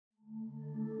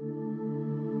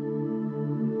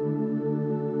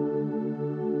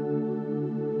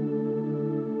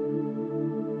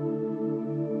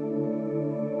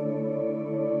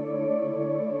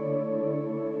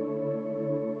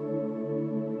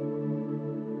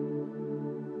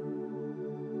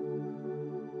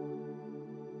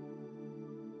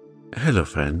Hello,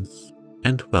 friends,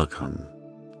 and welcome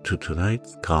to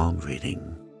tonight's calm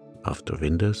reading of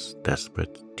Dorinda's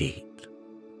Desperate Deed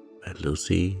by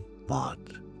Lucy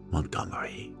Maud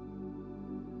Montgomery.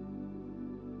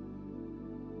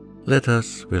 Let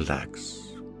us relax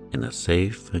in a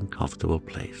safe and comfortable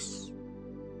place.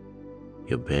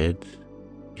 Your bed,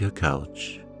 your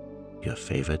couch, your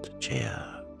favorite chair.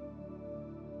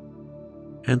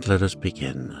 And let us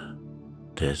begin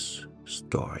this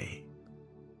story.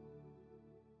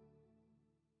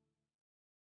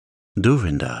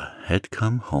 Dorinda had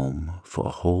come home for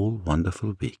a whole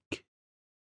wonderful week,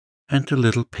 and the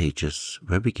little pages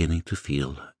were beginning to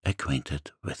feel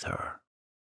acquainted with her.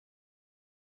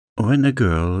 When a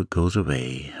girl goes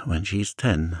away when she is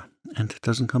 10 and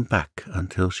doesn't come back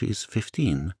until she is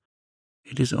 15,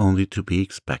 it is only to be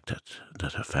expected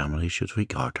that her family should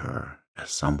regard her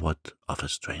as somewhat of a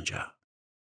stranger,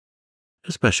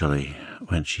 especially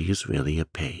when she is really a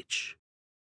page.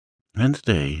 And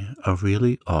they are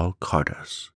really all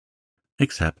Carters,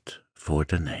 except for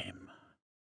the name.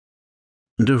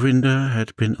 Dorinda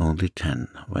had been only 10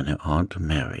 when her Aunt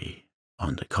Mary,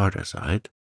 on the Carter side,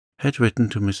 had written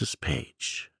to Mrs.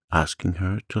 Page, asking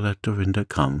her to let Dorinda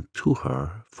come to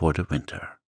her for the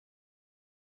winter.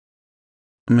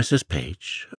 Mrs.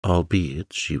 Page,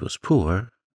 albeit she was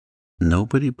poor,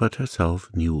 nobody but herself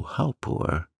knew how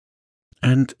poor,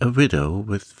 and a widow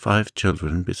with 5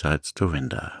 children besides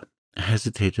Dorinda,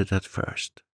 hesitated at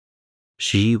first.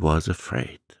 She was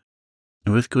afraid,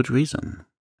 with good reason,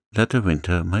 that the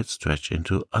winter might stretch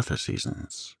into other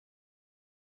seasons.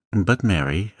 But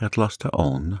Mary had lost her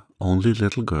own only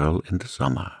little girl in the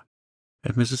summer,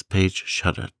 and Mrs. Page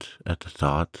shuddered at the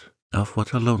thought of what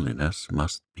her loneliness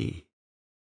must be.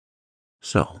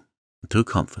 So, to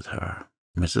comfort her,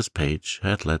 Mrs. Page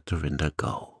had let Dorinda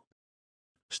go,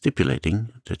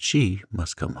 stipulating that she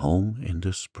must come home in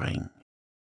the spring.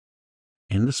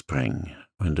 In the spring,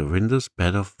 when Dorinda's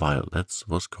bed of violets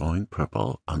was growing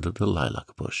purple under the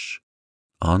lilac bush,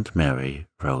 Aunt Mary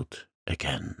wrote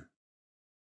again.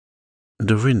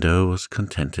 Dorinda was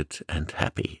contented and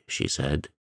happy, she said.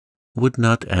 Would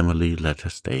not Emily let her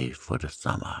stay for the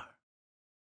summer?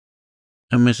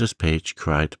 And Mrs. Page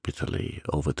cried bitterly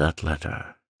over that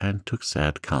letter and took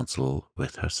sad counsel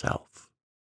with herself.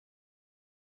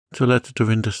 To let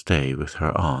Dorinda stay with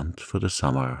her aunt for the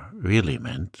summer really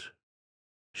meant,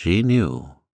 she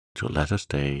knew, to let her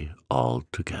stay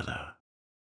altogether.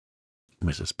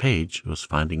 Mrs. Page was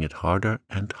finding it harder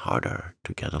and harder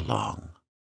to get along.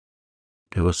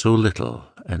 There was so little,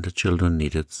 and the children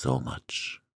needed so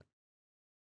much.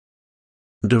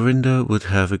 Dorinda would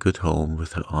have a good home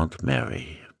with her Aunt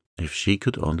Mary if she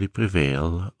could only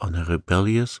prevail on her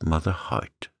rebellious mother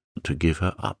heart to give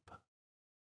her up.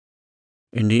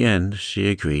 In the end, she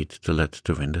agreed to let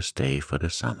Dorinda stay for the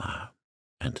summer,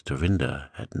 and Dorinda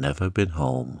had never been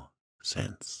home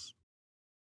since.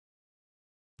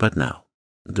 But now,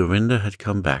 Dorinda had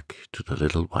come back to the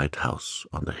little white house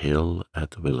on the hill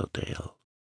at Willowdale,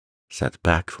 set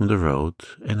back from the road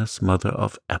in a smother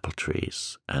of apple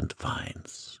trees and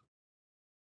vines.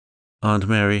 Aunt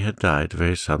Mary had died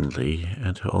very suddenly,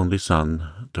 and her only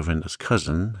son, Dorinda's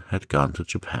cousin, had gone to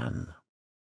Japan.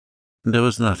 There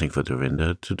was nothing for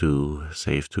Dorinda to do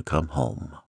save to come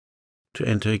home, to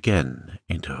enter again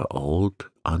into her old,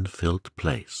 unfilled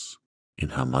place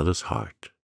in her mother's heart,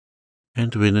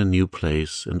 and win a new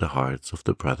place in the hearts of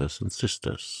the brothers and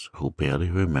sisters who barely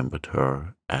remembered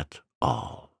her at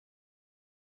all.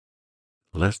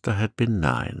 Lester had been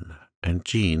 9, and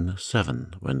Jean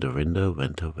 7 when Dorinda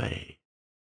went away.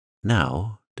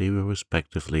 Now they were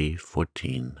respectively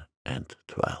 14 and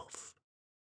 12.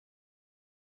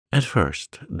 At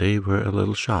first they were a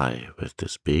little shy with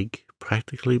this big,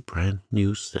 practically brand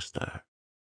new sister,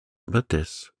 but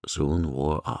this soon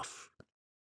wore off.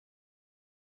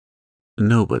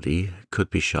 Nobody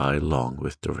could be shy long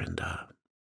with Dorinda.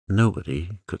 Nobody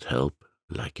could help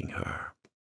liking her.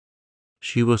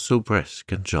 She was so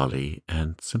brisk and jolly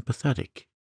and sympathetic,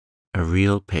 a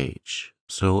real page,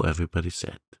 so everybody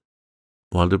said,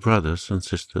 while the brothers and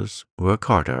sisters were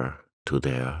Carter to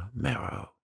their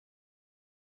marrow.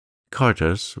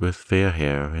 Carters with fair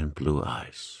hair and blue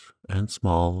eyes, and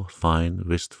small, fine,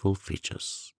 wistful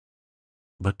features.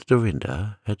 But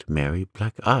Dorinda had merry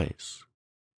black eyes,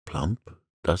 plump,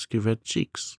 dusky red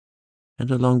cheeks,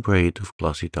 and a long braid of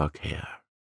glossy dark hair,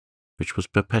 which was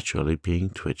perpetually being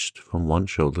twitched from one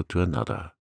shoulder to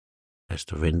another, as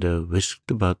Dorinda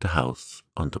whisked about the house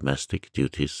on domestic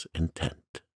duties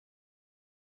intent.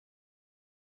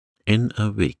 In a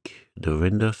week,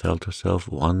 Dorinda felt herself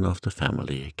one of the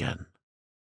family again.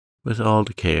 with all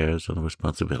the cares and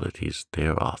responsibilities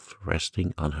thereof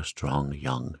resting on her strong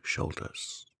young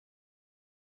shoulders.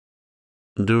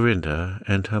 Dorinda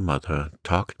and her mother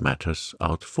talked matters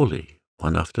out fully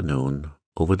one afternoon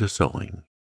over the sewing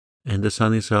in the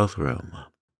sunny south room,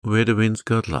 where the winds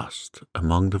got lost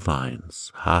among the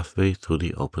vines halfway through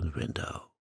the open window.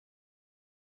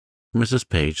 Mrs.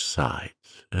 Page sighed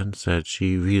and said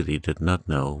she really did not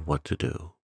know what to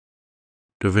do.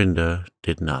 Dorinda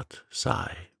did not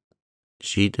sigh.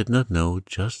 She did not know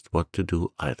just what to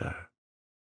do either,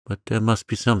 but there must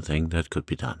be something that could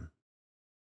be done.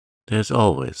 There's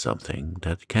always something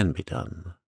that can be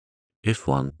done, if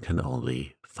one can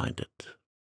only find it.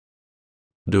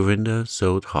 Dorinda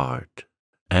sewed hard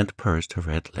and pursed her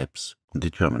red lips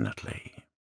determinedly.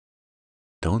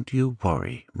 "Don't you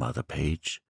worry, Mother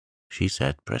Page," she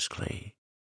said briskly.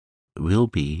 "We'll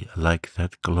be like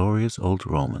that glorious old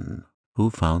Roman who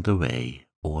found a way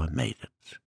or made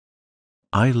it.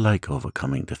 I like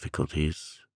overcoming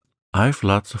difficulties. I've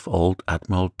lots of old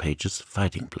Admiral Page's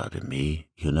fighting blood in me,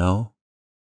 you know.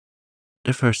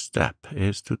 The first step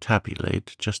is to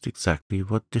tabulate just exactly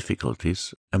what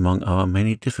difficulties among our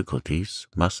many difficulties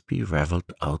must be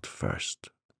ravelled out first.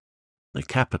 The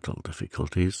capital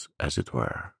difficulties, as it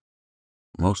were.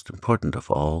 Most important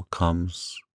of all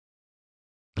comes—"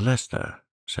 "Lester,"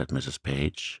 said Mrs.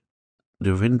 Page.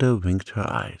 Dorinda winked her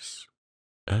eyes,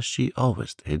 as she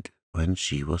always did when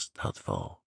she was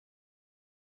doubtful.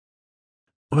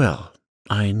 "Well,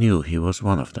 I knew he was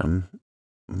one of them,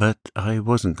 but I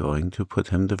wasn't going to put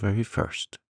him the very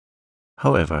first.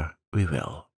 However, we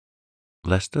will.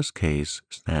 Lester's case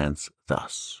stands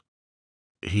thus.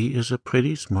 He is a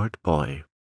pretty smart boy.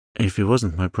 If he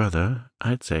wasn't my brother,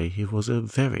 I'd say he was a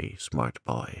very smart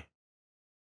boy.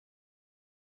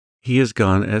 He has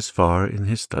gone as far in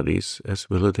his studies as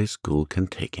Willarday School can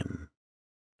take him,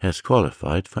 has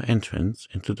qualified for entrance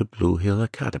into the Blue Hill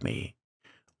Academy,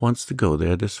 wants to go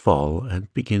there this fall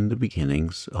and begin the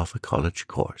beginnings of a college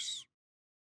course.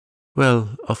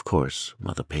 Well, of course,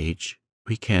 Mother Page,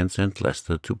 we can't send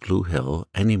Lester to Blue Hill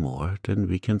any more than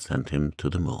we can send him to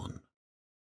the moon."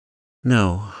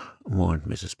 "No," mourned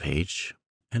Mrs. Page,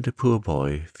 "and the poor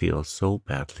boy feels so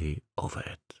badly over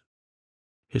it.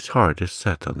 His heart is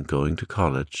set on going to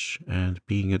college and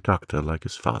being a doctor like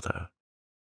his father.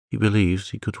 He believes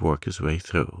he could work his way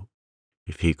through,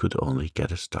 if he could only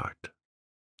get a start.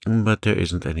 But there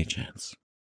isn't any chance,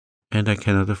 and I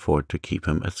cannot afford to keep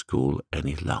him at school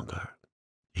any longer.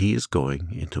 He is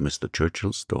going into Mr.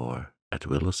 Churchill's store at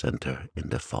Willow Center in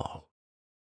the fall.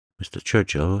 Mr.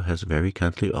 Churchill has very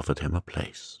kindly offered him a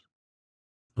place.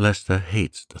 Lester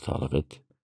hates the thought of it.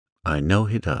 I know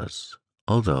he does,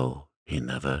 although he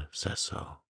never says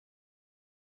so.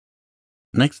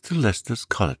 Next to Lester's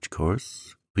college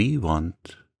course, we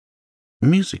want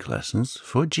music lessons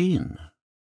for Jean."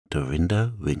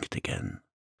 Dorinda winked again.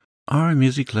 "Are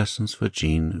music lessons for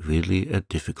Jean really a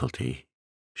difficulty?"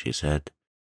 she said.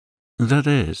 "That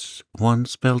is, one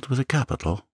spelled with a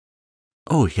capital?"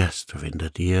 "Oh, yes, Dorinda,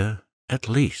 dear. At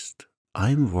least,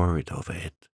 I'm worried over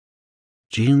it.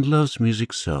 Jean loves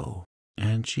music so,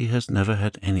 and she has never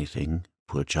had anything,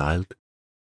 poor child.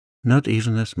 Not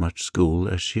even as much school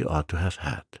as she ought to have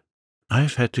had.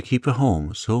 I've had to keep her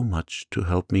home so much to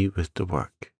help me with the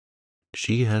work.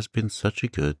 She has been such a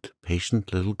good,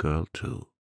 patient little girl, too.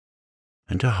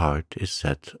 And her heart is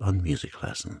set on music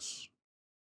lessons.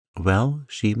 Well,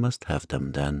 she must have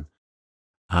them, then,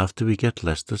 after we get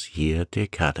Lester's year at the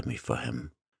academy for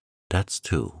him. That's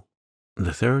two.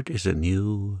 The third is a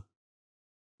new—"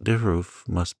 "The roof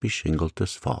must be shingled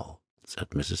this fall,"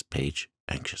 said Mrs. Page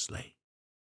anxiously.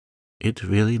 "It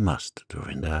really must,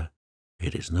 Dorinda.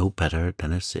 It is no better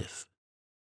than a sieve.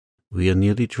 We are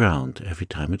nearly drowned every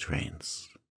time it rains,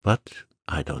 but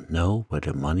I don't know where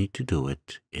the money to do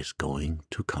it is going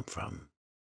to come from."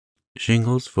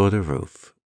 "Shingles for the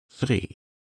roof, 3,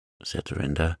 said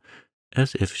Dorinda,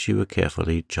 as if she were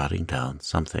carefully jotting down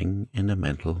something in a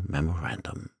mental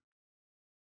memorandum.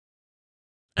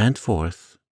 "And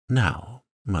 4th, now,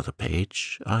 Mother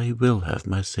Page, I will have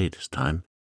my say this time,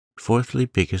 4thly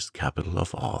biggest capital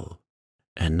of all,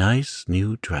 a nice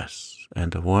new dress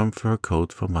and a warm fur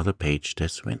coat for Mother Page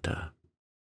this winter.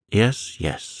 Yes,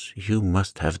 yes, you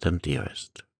must have them,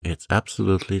 dearest. It's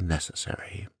absolutely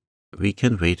necessary. We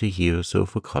can wait a year or so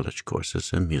for college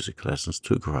courses and music lessons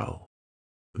to grow.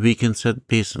 We can set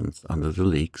basins under the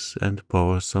leaks and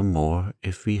borrow some more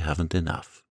if we haven't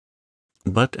enough.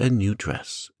 But a new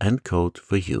dress and coat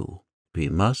for you we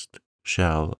must,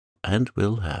 shall, and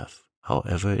will have,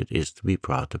 however it is to be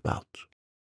brought about."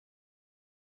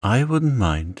 I wouldn't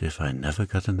mind if I never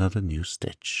got another new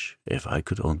stitch, if I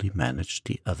could only manage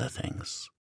the other things,"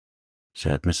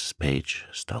 said Mrs. Page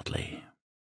stoutly.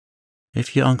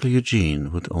 "If your Uncle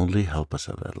Eugene would only help us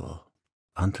a little,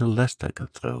 until Lester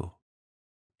got through.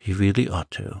 He really ought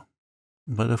to,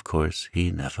 but of course he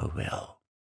never will."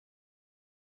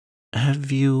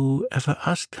 "Have you ever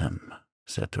asked him?"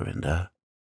 said Dorinda.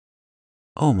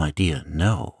 "Oh, my dear,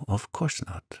 no, of course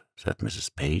not," said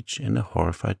Mrs. Page in a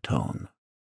horrified tone,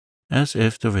 as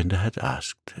if Dorinda had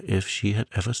asked if she had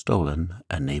ever stolen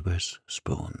a neighbor's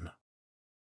spoon.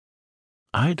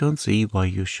 "I don't see why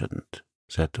you shouldn't,"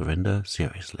 said Dorinda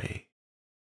seriously.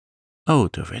 "Oh,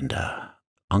 Dorinda,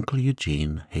 Uncle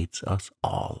Eugene hates us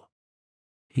all.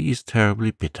 He is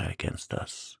terribly bitter against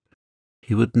us.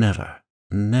 He would never,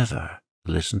 never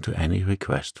listen to any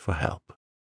request for help,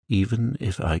 even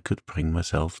if I could bring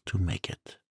myself to make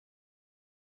it."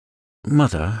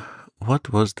 "Mother, what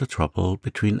was the trouble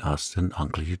between us and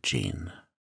Uncle Eugene?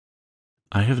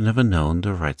 I have never known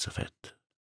the rights of it.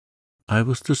 I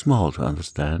was too small to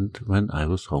understand when I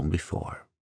was home before.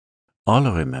 All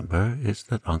I remember is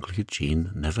that Uncle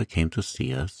Eugene never came to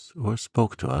see us or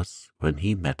spoke to us when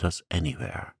he met us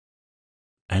anywhere,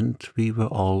 and we were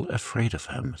all afraid of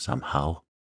him somehow.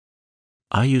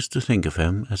 I used to think of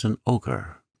him as an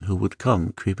ogre who would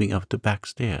come creeping up the back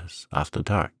stairs after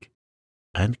dark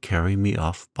and carry me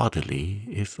off bodily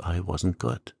if I wasn't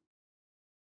good."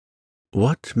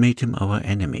 "What made him our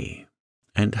enemy,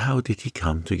 and how did he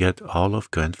come to get all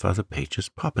of Grandfather Page's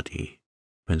property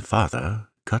when Father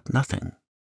got nothing?"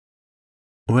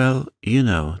 "Well, you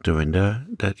know, Dorinda,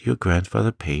 that your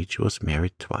Grandfather Page was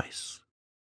married twice.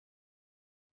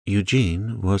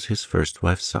 Eugene was his first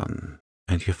wife's son,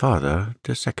 and your father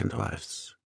the second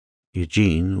wife's.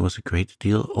 Eugene was a great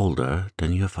deal older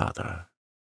than your father.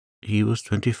 He was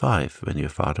 25 when your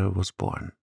father was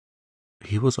born.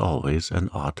 He was always an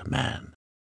odd man,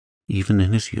 even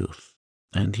in his youth,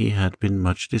 and he had been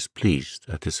much displeased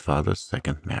at his father's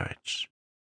second marriage.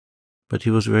 But he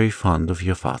was very fond of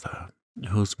your father,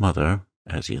 whose mother,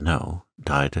 as you know,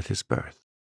 died at his birth,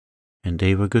 and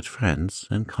they were good friends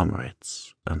and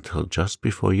comrades until just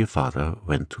before your father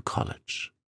went to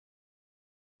college.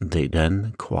 They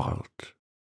then quarreled.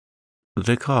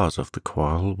 The cause of the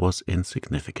quarrel was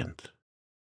insignificant.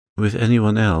 With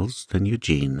anyone else than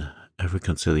Eugene, a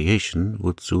reconciliation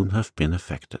would soon have been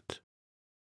effected.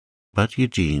 But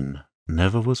Eugene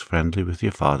never was friendly with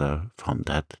your father from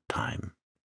that time.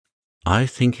 I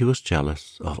think he was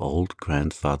jealous of old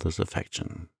grandfather's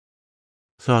affection,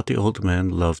 thought the old man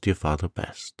loved your father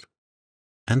best.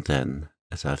 And then,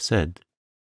 as I've said,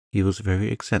 he was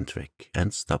very eccentric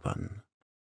and stubborn.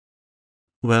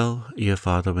 Well, your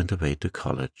father went away to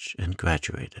college and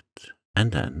graduated,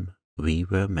 and then we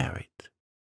were married.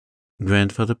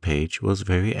 Grandfather Page was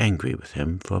very angry with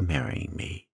him for marrying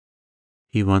me.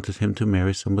 He wanted him to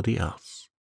marry somebody else.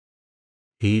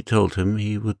 He told him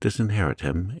he would disinherit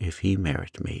him if he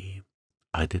married me.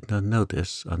 I did not know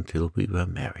this until we were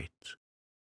married.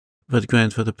 But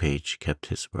Grandfather Page kept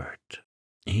his word.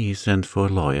 He sent for a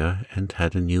lawyer and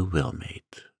had a new will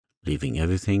made, leaving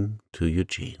everything to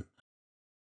Eugene.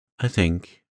 I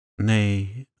think,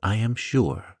 nay, I am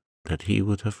sure, that he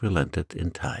would have relented in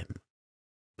time,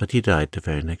 but he died the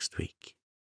very next week.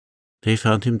 They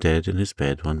found him dead in his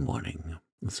bed one morning,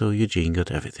 so Eugene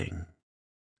got everything.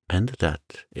 And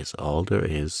that is all there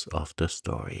is of the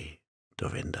story,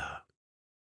 Dorinda."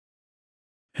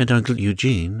 "And Uncle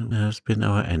Eugene has been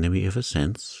our enemy ever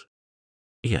since?"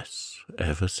 "Yes,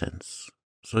 ever since.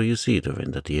 So you see,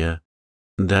 Dorinda dear,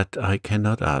 that I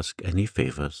cannot ask any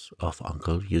favors of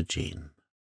Uncle Eugene."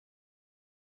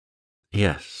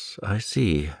 "Yes, I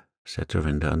see," said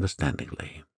Dorinda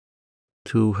understandingly.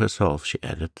 To herself she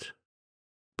added,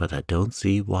 "But I don't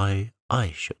see why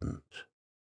I shouldn't."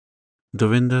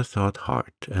 Dorinda thought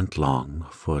hard and long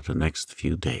for the next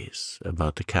few days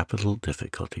about the capital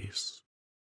difficulties.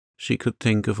 She could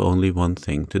think of only one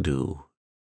thing to do,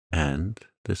 and,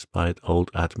 despite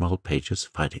old Admiral Page's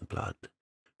fighting blood,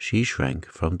 she shrank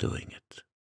from doing it.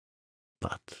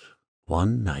 But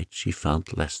one night she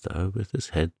found Lester with his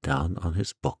head down on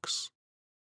his books,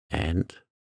 and,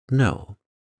 no,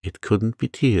 it couldn't be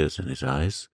tears in his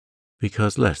eyes,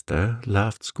 because Lester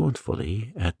laughed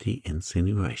scornfully at the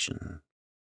insinuation.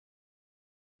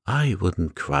 "I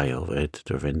wouldn't cry over it,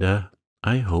 Dorinda.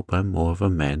 I hope I'm more of a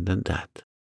man than that.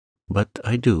 But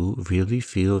I do really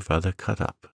feel rather cut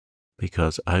up,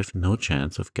 because I've no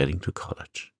chance of getting to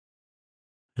college.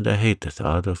 And I hate the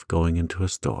thought of going into a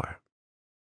store.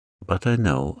 But I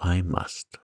know I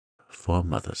must, for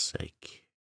Mother's sake.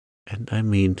 And I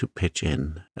mean to pitch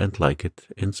in and like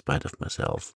it in spite of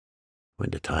myself, when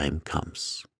the time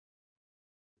comes.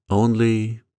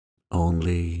 Only.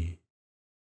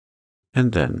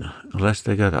 And then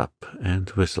Lester got up and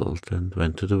whistled and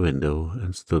went to the window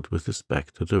and stood with his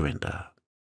back to Dorinda.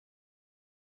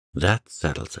 "That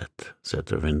settles it," said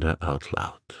Dorinda out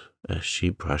loud, as she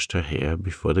brushed her hair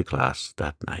before the glass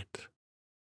that night.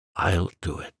 "I'll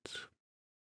do it."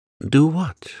 "Do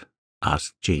what?"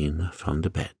 asked Jean from the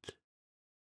bed.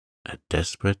 "A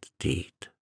desperate deed,"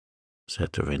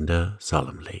 said Dorinda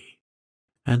solemnly,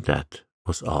 and that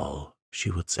was all she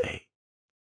would say.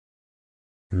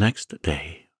 Next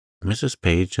day, Mrs.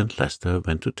 Page and Lester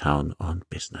went to town on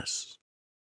business.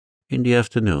 In the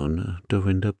afternoon,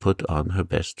 Dorinda put on her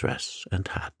best dress and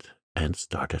hat and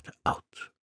started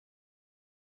out.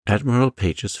 Admiral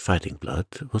Page's fighting blood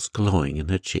was glowing in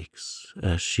her cheeks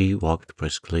as she walked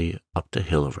briskly up the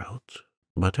hill road,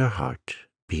 but her heart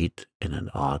beat in an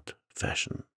odd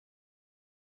fashion.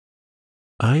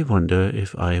 "I wonder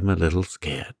if I am a little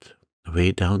scared,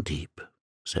 way down deep,"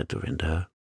 said Dorinda.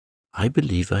 "I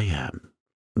believe I am,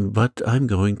 but I'm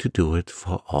going to do it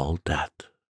for all that,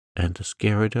 and the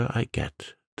scarier I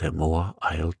get, the more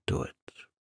I'll do it."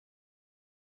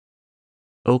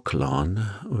 Oak Lawn,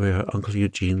 where Uncle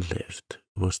Eugene lived,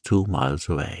 was 2 miles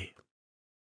away.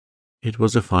 It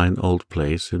was a fine old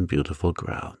place in beautiful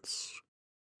grounds,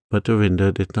 but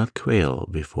Dorinda did not quail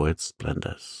before its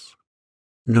splendors,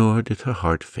 nor did her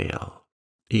heart fail,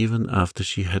 even after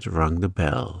she had rung the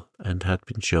bell and had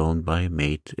been shown by a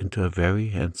maid into a very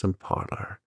handsome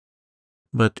parlor.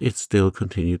 But it still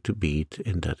continued to beat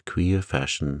in that queer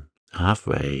fashion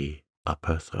halfway up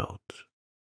her throat.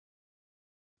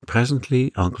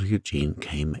 Presently Uncle Eugene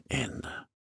came in,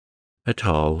 a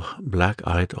tall,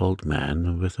 black-eyed old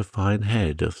man with a fine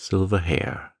head of silver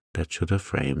hair that should have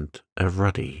framed a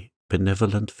ruddy,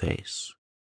 benevolent face,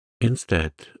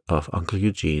 instead of Uncle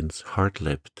Eugene's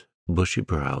hard-lipped,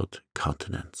 bushy-browed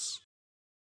countenance.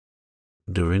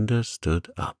 Dorinda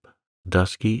stood up,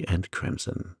 dusky and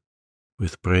crimson,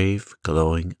 with brave,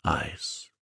 glowing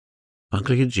eyes.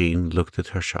 Uncle Eugene looked at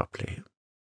her sharply.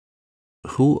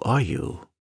 "Who are you?"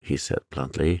 he said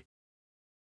bluntly.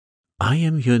 "I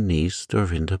am your niece,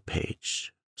 Dorinda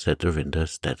Page," said Dorinda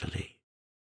steadily.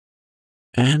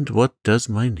 "And what does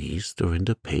my niece,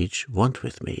 Dorinda Page, want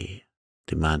with me?"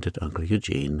 demanded Uncle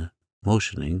Eugene,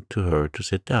 motioning to her to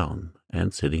sit down,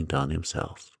 and sitting down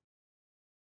himself.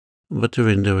 But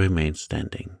Dorinda remained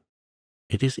standing.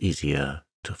 It is easier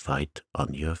to fight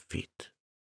on your feet.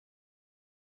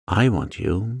 "I want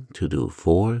you to do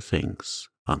 4 things,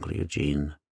 Uncle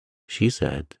Eugene," she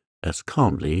said, as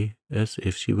calmly as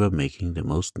if she were making the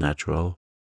most natural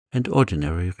and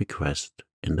ordinary request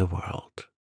in the world.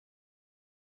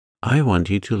 "I want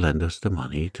you to lend us the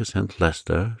money to send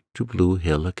Lester to Blue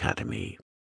Hill Academy.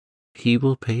 He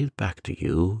will pay it back to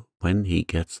you when he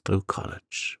gets through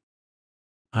college.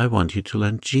 I want you to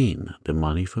lend Jean the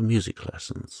money for music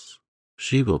lessons.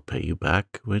 She will pay you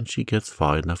back when she gets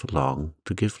far enough along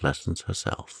to give lessons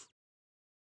herself.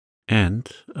 And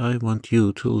I want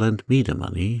you to lend me the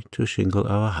money to shingle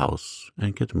our house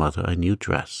and get Mother a new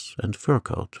dress and fur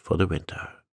coat for the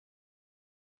winter.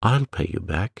 I'll pay you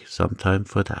back sometime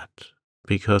for that,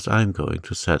 because I'm going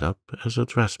to set up as a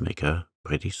dressmaker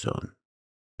pretty soon."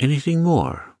 "Anything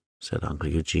more?" said Uncle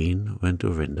Eugene when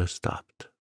Dorinda stopped.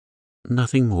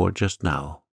 "Nothing more just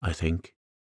now, I think,"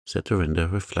 said Dorinda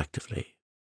reflectively.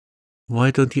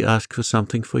 "Why don't you ask for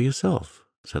something for yourself?"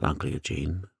 said Uncle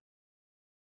Eugene.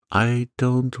 "I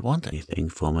don't want anything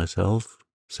for myself,"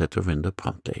 said Dorinda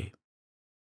promptly.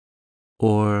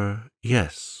 "Or,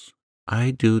 yes,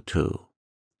 I do too.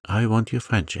 I want your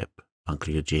friendship,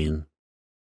 Uncle Eugene."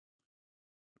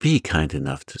 "Be kind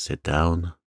enough to sit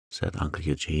down," said Uncle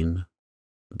Eugene.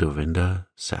 Dorinda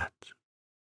sat.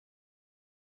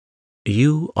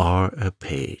 "You are a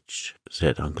page,"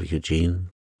 said Uncle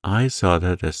Eugene. "I saw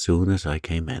that as soon as I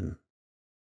came in.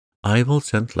 I will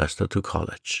send Lester to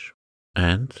college,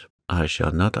 and I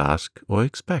shall not ask or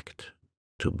expect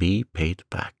to be paid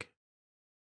back.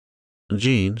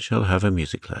 Jean shall have her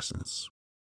music lessons,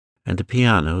 and the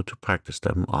piano to practice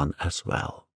them on as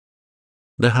well.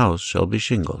 The house shall be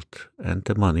shingled, and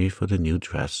the money for the new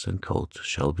dress and coat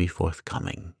shall be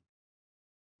forthcoming.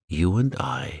 You and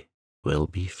I will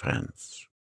be friends."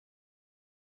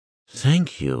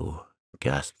 "Thank you,"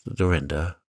 gasped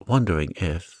Dorinda, wondering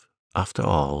if, after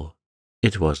all,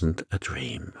 it wasn't a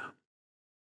dream.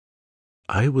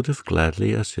 "I would have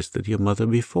gladly assisted your mother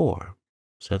before,"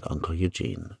 said Uncle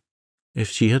Eugene. "If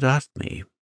she had asked me,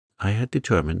 I had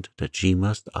determined that she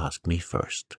must ask me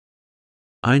first.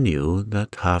 I knew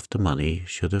that half the money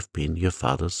should have been your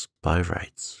father's by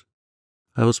rights.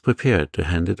 I was prepared to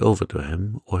hand it over to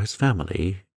him or his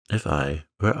family if I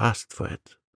were asked for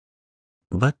it.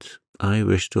 But I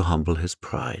wished to humble his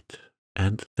pride,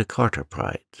 and the Carter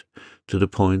pride, to the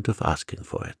point of asking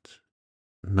for it.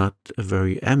 Not a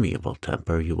very amiable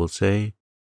temper, you will say.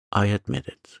 I admit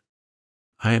it.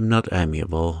 I am not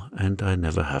amiable, and I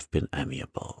never have been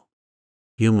amiable.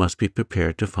 You must be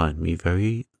prepared to find me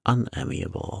very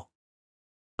unamiable.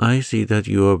 I see that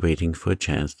you are waiting for a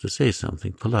chance to say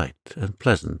something polite and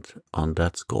pleasant on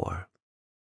that score.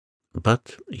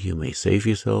 But you may save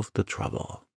yourself the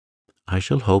trouble. I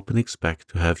shall hope and expect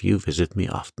to have you visit me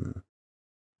often.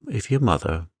 If your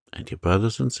mother and your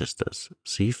brothers and sisters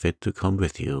see fit to come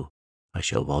with you, I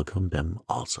shall welcome them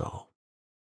also.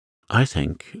 I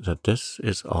think that this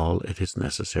is all it is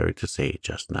necessary to say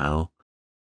just now.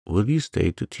 Will you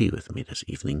stay to tea with me this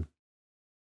evening?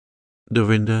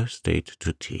 Dorinda stayed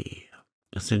to tea,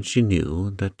 since she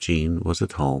knew that Jean was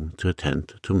at home to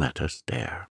attend to matters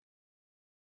there.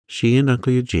 She and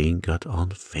Uncle Eugene got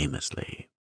on famously.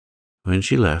 When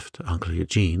she left, Uncle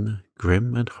Eugene,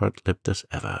 grim and hard-lipped as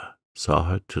ever, saw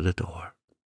her to the door.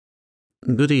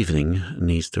 "Good evening,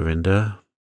 niece Dorinda.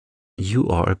 You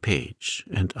are a page,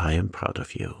 and I am proud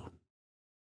of you.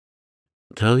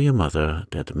 Tell your mother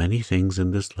that many things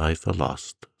in this life are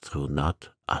lost through not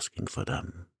asking for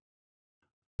them.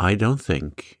 I don't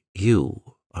think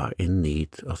you are in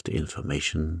need of the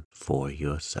information for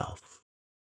yourself."